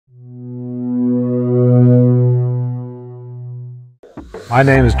My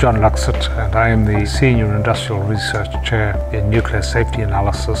name is John Luxat and I am the Senior Industrial Research Chair in Nuclear Safety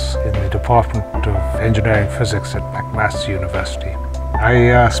Analysis in the Department of Engineering Physics at McMaster University.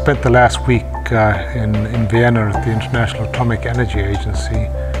 I spent the last week in Vienna at the International Atomic Energy Agency,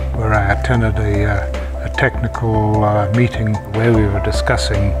 where I attended a technical meeting where we were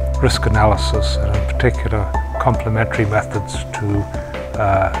discussing risk analysis and in particular complementary methods to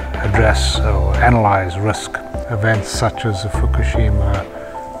address or analyze risk. Events such as the Fukushima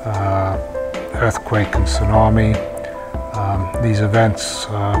earthquake and tsunami. These events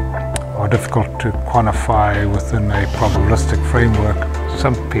are difficult to quantify within a probabilistic framework.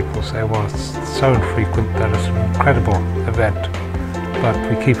 Some people say, well, it's so infrequent that it's an incredible event, but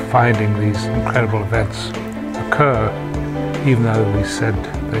we keep finding these incredible events occur even though we said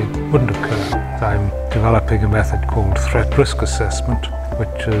they wouldn't occur. I'm developing a method called threat risk assessment,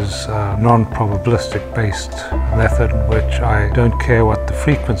 which is a non-probabilistic based method in which I don't care what the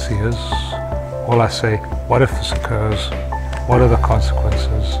frequency is. All I say, what if this occurs? What are the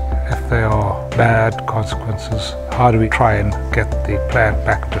consequences? If they are bad consequences, how do we try and get the plant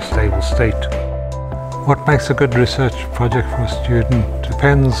back to a stable state? What makes a good research project for a student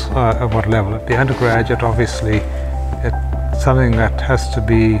depends at what level. At the undergraduate, obviously, it's something that has to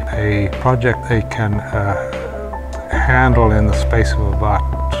be a project they can handle in the space of about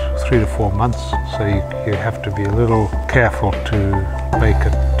 3 to 4 months. So you have to be a little careful to make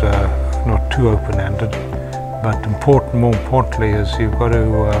it not too open-ended. But more importantly is you've got to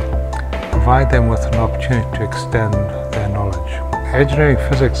provide them with an opportunity to extend their knowledge. Engineering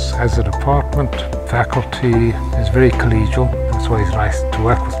physics as a department, faculty is very collegial. It's always nice to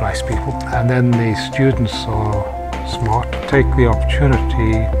work with nice people. And then the students are smart. Take the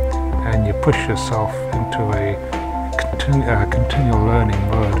opportunity and you push yourself into a continual learning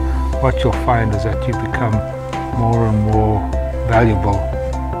mode. What you'll find is that you become more and more valuable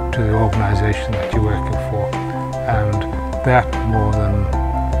to the organization that you're working for. And that, more than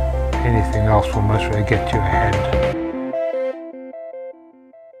anything else, will most really get you ahead.